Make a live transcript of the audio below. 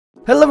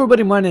Hello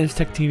everybody, my name is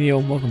TechTeneo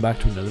and welcome back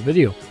to another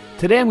video.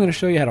 Today I'm going to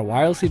show you how to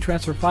wirelessly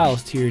transfer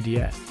files to your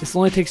DS. This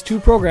only takes 2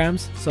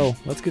 programs, so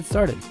let's get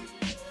started.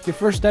 Your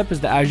first step is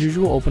to, as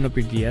usual, open up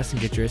your DS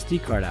and get your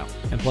SD card out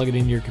and plug it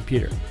into your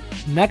computer.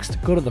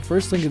 Next, go to the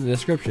first link in the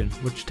description,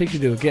 which takes you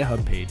to a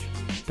GitHub page.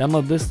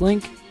 Download this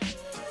link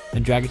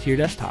and drag it to your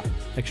desktop.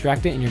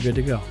 Extract it and you're good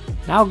to go.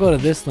 Now go to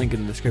this link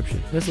in the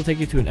description. This will take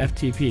you to an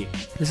FTP.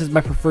 This is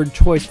my preferred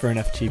choice for an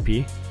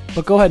FTP,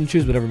 but go ahead and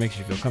choose whatever makes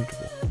you feel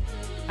comfortable.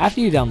 After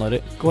you download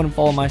it, go ahead and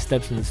follow my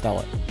steps and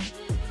install it.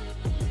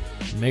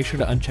 And make sure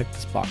to uncheck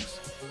this box.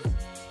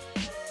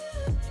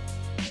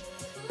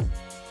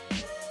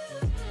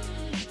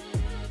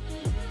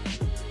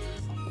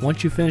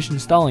 Once you finish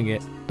installing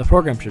it, the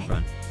program should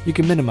run. You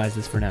can minimize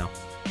this for now.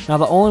 Now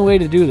the only way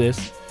to do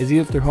this is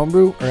either through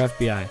Homebrew or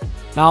FBI.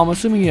 Now I'm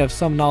assuming you have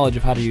some knowledge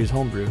of how to use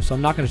Homebrew, so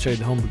I'm not going to show you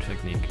the Homebrew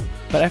technique.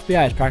 But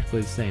FBI is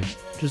practically the same.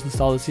 Just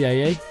install the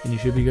CIA and you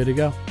should be good to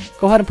go.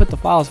 Go ahead and put the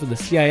files for the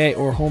CIA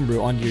or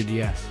Homebrew onto your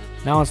DS.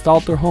 Now install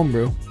it through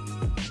Homebrew.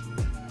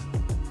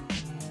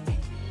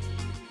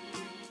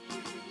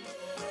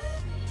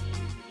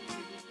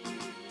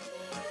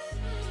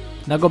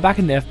 Now go back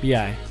into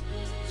FBI.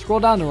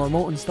 Scroll down to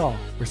Remote Install.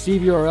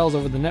 Receive URLs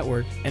over the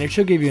network and it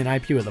should give you an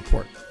IP with a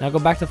port. Now go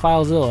back to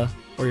FileZilla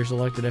or your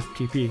selected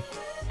FTP.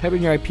 Type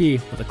in your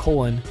IP with a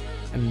colon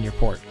and then your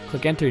port.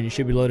 Click enter and you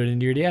should be loaded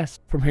into your DS.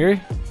 From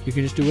here, you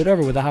can just do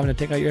whatever without having to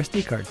take out your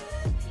SD card.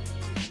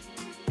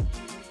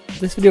 If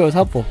this video was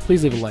helpful,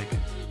 please leave a like.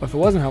 Or if it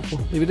wasn't helpful,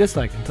 leave a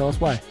dislike and tell us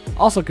why.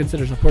 Also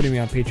consider supporting me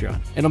on Patreon.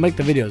 It'll make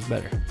the videos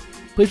better.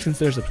 Please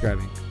consider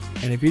subscribing.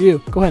 And if you do,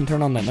 go ahead and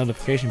turn on that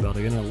notification bell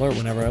to get an alert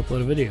whenever I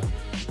upload a video.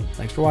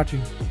 Thanks for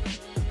watching.